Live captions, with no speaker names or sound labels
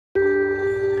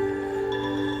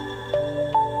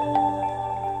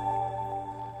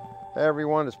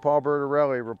everyone, it's Paul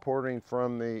Bertorelli reporting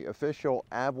from the official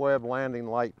AVweb landing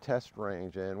light test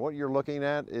range, and what you're looking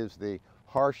at is the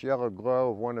harsh yellow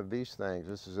glow of one of these things.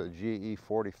 This is a GE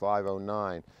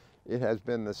 4509. It has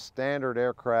been the standard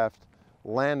aircraft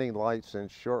landing light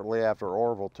since shortly after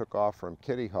Orville took off from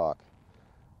Kitty Hawk.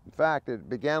 In fact, it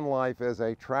began life as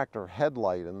a tractor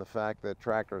headlight, and the fact that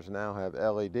tractors now have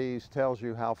LEDs tells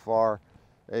you how far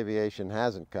aviation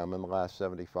hasn't come in the last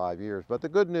 75 years. But the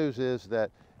good news is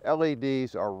that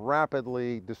LEDs are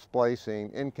rapidly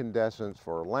displacing incandescents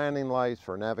for landing lights,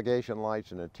 for navigation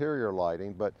lights, and interior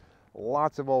lighting, but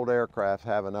lots of old aircraft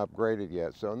haven't upgraded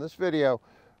yet. So in this video,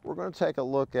 we're going to take a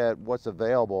look at what's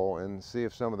available and see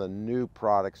if some of the new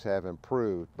products have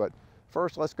improved. But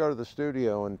first, let's go to the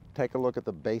studio and take a look at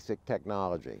the basic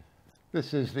technology.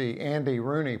 This is the Andy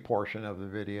Rooney portion of the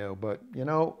video, but you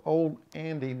know, old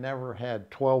Andy never had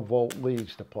 12-volt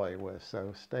leads to play with,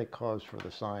 so stay close for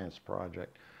the science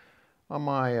project. On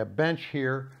my bench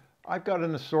here, I've got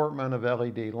an assortment of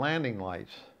LED landing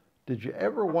lights. Did you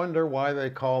ever wonder why they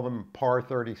call them PAR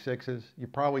 36s? You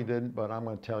probably didn't, but I'm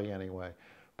going to tell you anyway.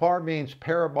 PAR means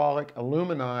parabolic,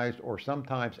 aluminized, or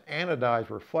sometimes anodized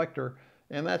reflector,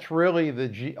 and that's really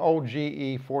the old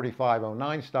GE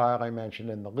 4509 style I mentioned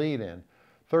in the lead-in.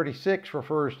 36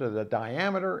 refers to the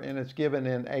diameter, and it's given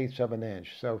in eighths of an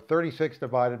inch. So 36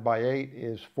 divided by 8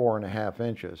 is 4.5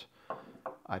 inches.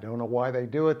 I don't know why they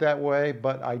do it that way,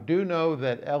 but I do know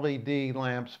that LED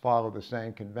lamps follow the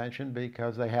same convention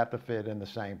because they have to fit in the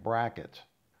same brackets.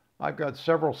 I've got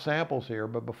several samples here,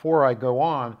 but before I go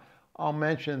on, I'll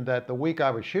mention that the week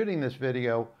I was shooting this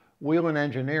video, Whelen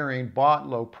Engineering bought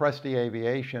Lopresti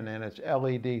Aviation and its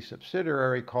LED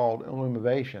subsidiary called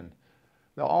Illumination.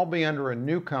 They'll all be under a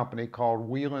new company called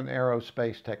Whelen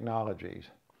Aerospace Technologies.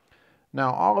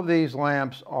 Now, all of these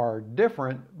lamps are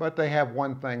different, but they have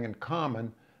one thing in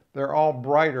common. They're all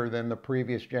brighter than the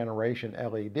previous generation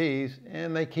LEDs,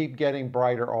 and they keep getting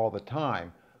brighter all the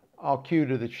time. I'll cue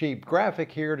to the cheap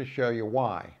graphic here to show you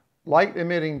why.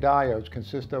 Light-emitting diodes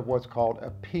consist of what's called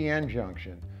a PN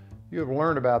junction. You've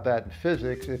learned about that in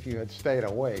physics if you had stayed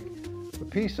awake. The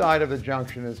P side of the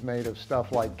junction is made of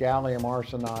stuff like gallium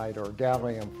arsenide or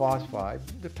gallium phosphide,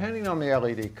 depending on the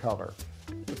LED color.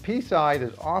 The P side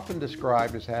is often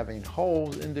described as having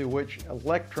holes into which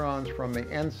electrons from the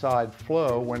N side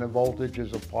flow when a voltage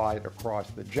is applied across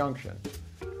the junction.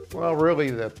 Well, really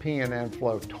the P and N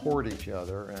flow toward each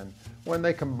other, and when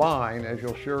they combine, as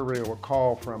you'll surely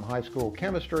recall from high school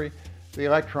chemistry, the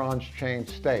electrons change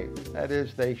state. That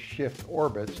is, they shift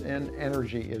orbits and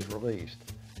energy is released.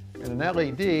 In an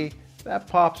LED, that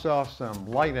pops off some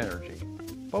light energy,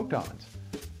 photons.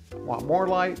 Want more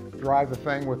light? Drive the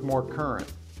thing with more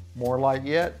current. More light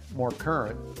yet, more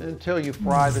current, until you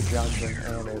fry the junction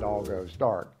and it all goes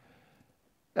dark.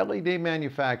 LED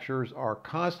manufacturers are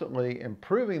constantly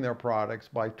improving their products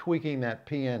by tweaking that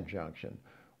PN junction.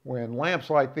 When lamps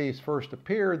like these first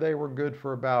appeared, they were good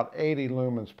for about 80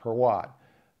 lumens per watt.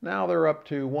 Now they're up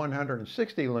to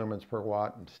 160 lumens per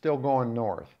watt and still going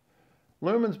north.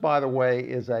 Lumens, by the way,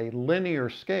 is a linear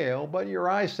scale, but your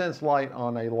eyes sense light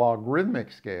on a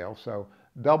logarithmic scale, so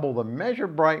double the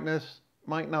measured brightness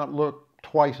might not look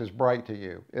twice as bright to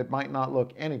you. It might not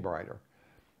look any brighter.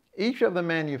 Each of the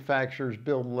manufacturers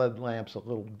build LED lamps a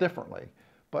little differently,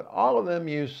 but all of them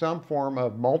use some form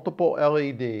of multiple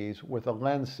LEDs with a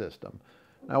lens system.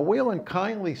 Now, Whelen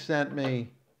kindly sent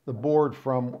me the board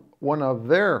from one of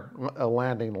their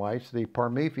landing lights, the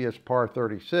Prometheus PAR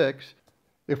 36.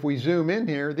 If we zoom in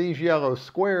here, these yellow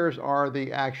squares are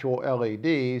the actual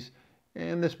LEDs,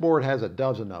 and this board has a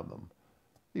dozen of them.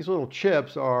 These little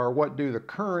chips are what do the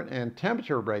current and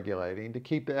temperature regulating to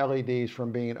keep the LEDs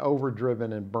from being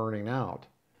overdriven and burning out.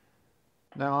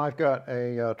 Now I've got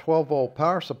a 12-volt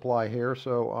power supply here,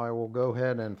 so I will go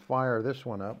ahead and fire this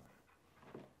one up.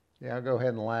 Yeah, I'll go ahead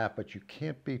and laugh, but you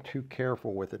can't be too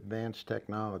careful with advanced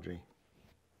technology.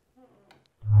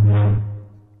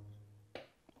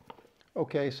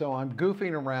 Okay, so I'm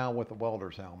goofing around with the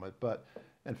welder's helmet, but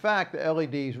in fact, the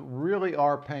LEDs really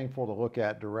are painful to look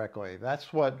at directly.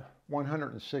 That's what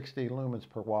 160 lumens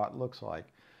per watt looks like.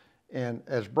 And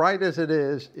as bright as it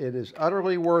is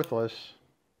utterly worthless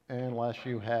unless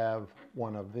you have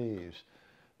one of these.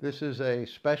 This is a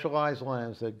specialized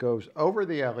lens that goes over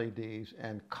the LEDs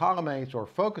and collimates or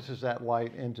focuses that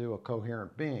light into a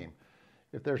coherent beam.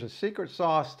 If there's a secret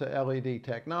sauce to LED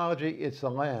technology, it's the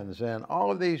lens, and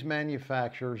all of these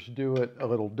manufacturers do it a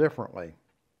little differently.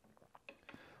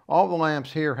 All the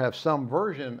lamps here have some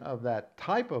version of that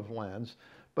type of lens,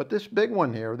 but this big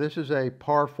one here, this is a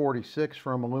PAR 46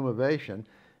 from Illumination.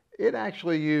 It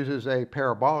actually uses a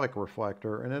parabolic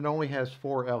reflector, and it only has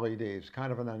 4 LEDs,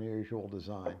 kind of an unusual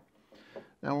design.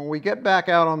 Now when we get back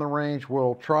out on the range,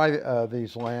 we'll try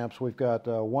these lamps. We've got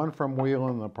one from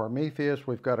Whelen, the Prometheus.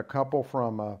 We've got a couple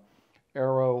from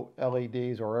Aero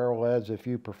LEDs or Aero LEDs if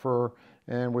you prefer,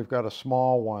 and we've got a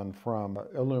small one from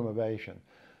Illumination.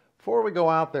 Before we go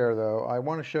out there though, I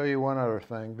want to show you one other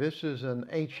thing. This is an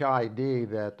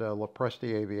HID that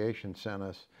Lopresti Aviation sent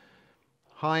us.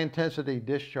 High intensity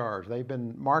discharge. They've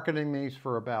been marketing these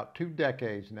for about 2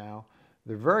 decades now.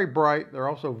 They're very bright, they're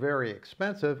also very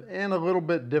expensive and a little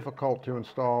bit difficult to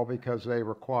install because they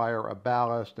require a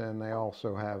ballast and they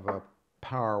also have a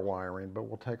power wiring, but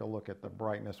we'll take a look at the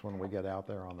brightness when we get out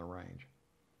there on the range.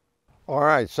 All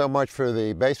right, so much for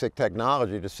the basic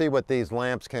technology. To see what these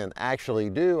lamps can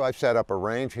actually do, I've set up a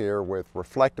range here with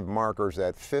reflective markers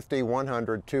at 50,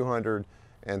 100, 200,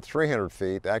 and 300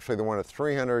 feet. Actually, the one at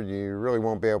 300 you really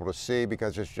won't be able to see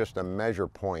because it's just a measure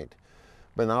point.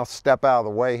 But I'll step out of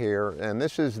the way here, and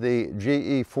this is the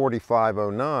GE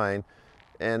 4509,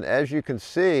 and as you can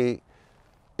see,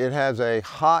 it has a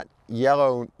hot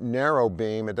yellow narrow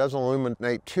beam. It doesn't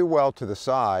illuminate too well to the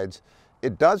sides.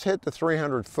 It does hit the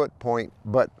 300-foot point,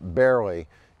 but barely.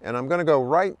 And I'm going to go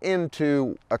right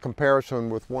into a comparison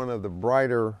with one of the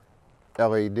brighter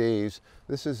LEDs.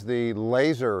 This is the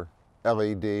laser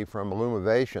LED from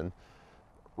Illumination.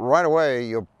 Right away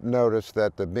you'll notice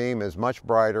that the beam is much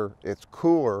brighter, it's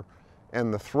cooler,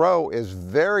 and the throw is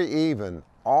very even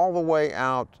all the way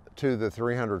out to the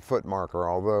 300-foot marker,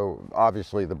 although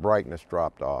obviously the brightness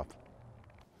dropped off.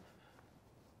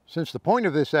 Since the point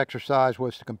of this exercise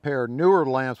was to compare newer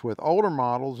lamps with older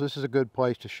models, this is a good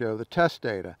place to show the test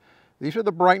data. These are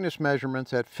the brightness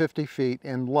measurements at 50 feet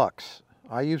in lux.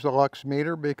 I use a lux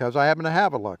meter because I happen to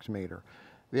have a lux meter.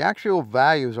 The actual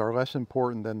values are less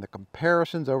important than the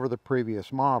comparisons over the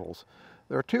previous models.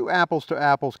 There are 2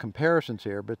 apples-to-apples comparisons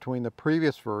here between the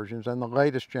previous versions and the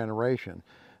latest generation.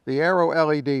 The Aero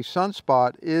LED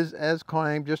Sunspot is, as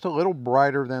claimed, just a little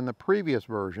brighter than the previous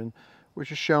version,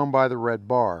 which is shown by the red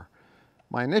bar.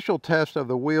 My initial test of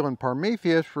the Whelen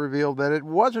Prometheus revealed that it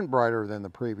wasn't brighter than the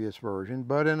previous version,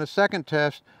 but in a second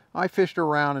test, I fished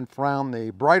around and found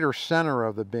the brighter center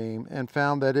of the beam and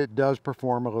found that it does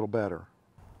perform a little better.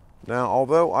 Now,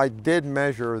 although I did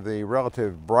measure the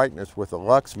relative brightness with a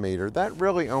lux meter, that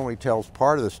really only tells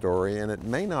part of the story, and it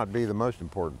may not be the most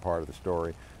important part of the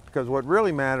story, because what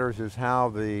really matters is how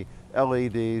the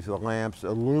LEDs, the lamps,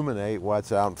 illuminate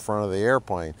what's out in front of the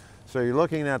airplane. So you're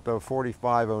looking at the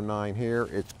 4509 here.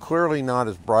 It's clearly not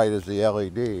as bright as the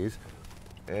LEDs,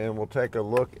 and we'll take a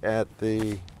look at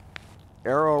the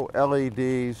Aero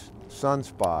LEDs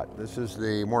Sunspot. This is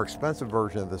the more expensive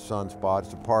version of the Sunspot.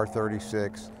 It's a par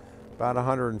 36. About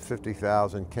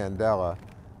 150,000 candela.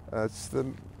 It's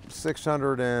the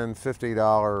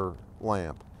 $650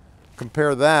 lamp.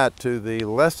 Compare that to the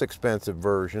less expensive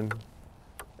version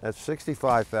at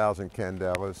 65,000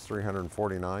 candelas,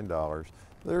 $349.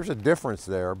 There's a difference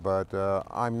there, but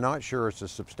I'm not sure it's a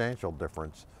substantial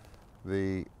difference.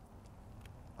 The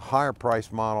higher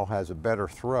price model has a better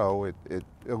throw. It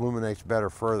illuminates better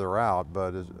further out,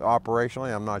 but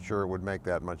operationally I'm not sure it would make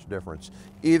that much difference.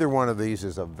 Either one of these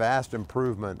is a vast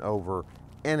improvement over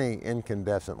any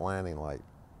incandescent landing light.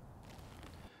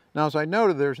 Now, as I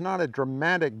noted, there's not a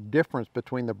dramatic difference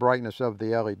between the brightness of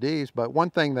the LEDs, but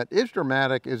one thing that is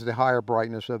dramatic is the higher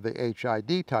brightness of the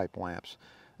HID type lamps.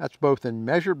 That's both in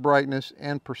measured brightness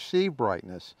and perceived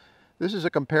brightness. This is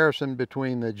a comparison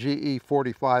between the GE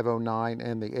 4509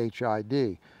 and the HID.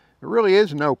 There really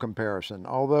is no comparison.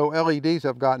 Although LEDs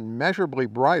have gotten measurably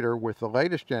brighter with the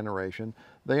latest generation,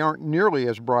 they aren't nearly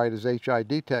as bright as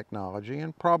HID technology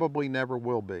and probably never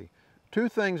will be. 2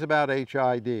 things about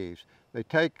HIDs. They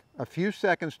take a few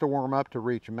seconds to warm up to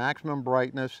reach maximum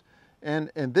brightness, and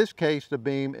in this case the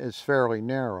beam is fairly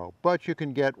narrow, but you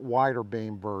can get wider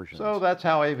beam versions. So that's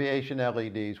how aviation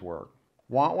LEDs work.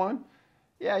 Want one?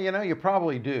 Yeah, you know, you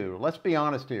probably do. Let's be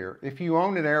honest here. If you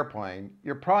own an airplane,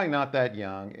 you're probably not that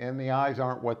young and the eyes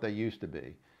aren't what they used to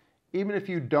be. Even if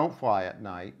you don't fly at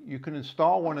night, you can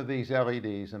install one of these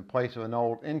LEDs in place of an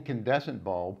old incandescent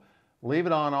bulb, leave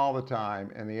it on all the time,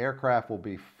 and the aircraft will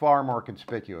be far more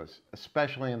conspicuous,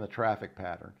 especially in the traffic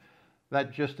pattern.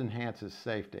 That just enhances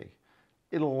safety.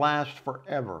 It'll last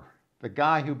forever. The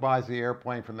guy who buys the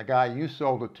airplane from the guy you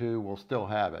sold it to will still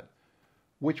have it.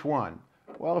 Which one?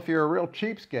 Well, if you're a real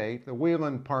cheapskate, the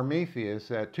Whelen Prometheus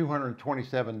at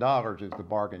 $227 is the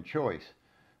bargain choice.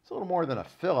 It's a little more than a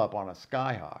fill-up on a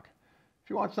Skyhawk. If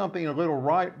you want something a little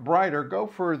brighter, go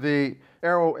for the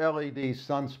Aero LED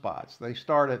Sunspots. They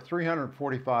start at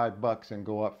 $345 and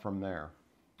go up from there.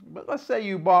 But let's say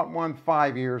you bought one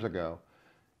 5 years ago.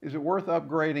 Is it worth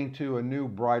upgrading to a new,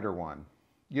 brighter one?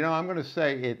 You know, I'm going to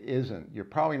say it isn't. You're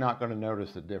probably not going to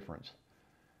notice the difference.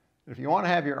 If you want to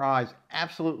have your eyes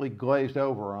absolutely glazed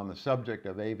over on the subject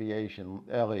of aviation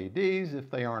LEDs, if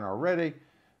they aren't already,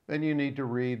 then you need to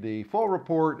read the full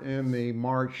report in the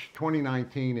March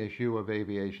 2019 issue of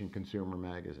Aviation Consumer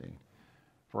Magazine.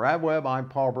 For AVweb, I'm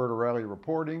Paul Bertorelli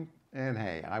reporting, and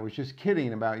hey, I was just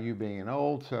kidding about you being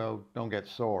old, so don't get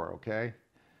sore, okay?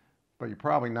 But you're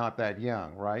probably not that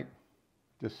young, right?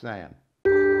 Just saying.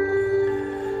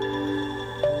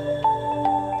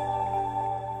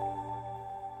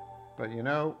 But you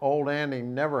know, old Andy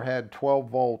never had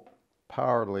 12-volt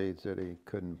power leads that he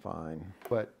couldn't find.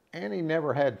 But Andy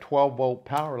never had 12-volt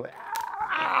power leads.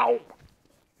 Ow!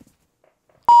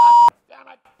 Damn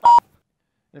it!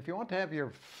 If you want to have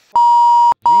your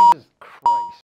Jesus Christ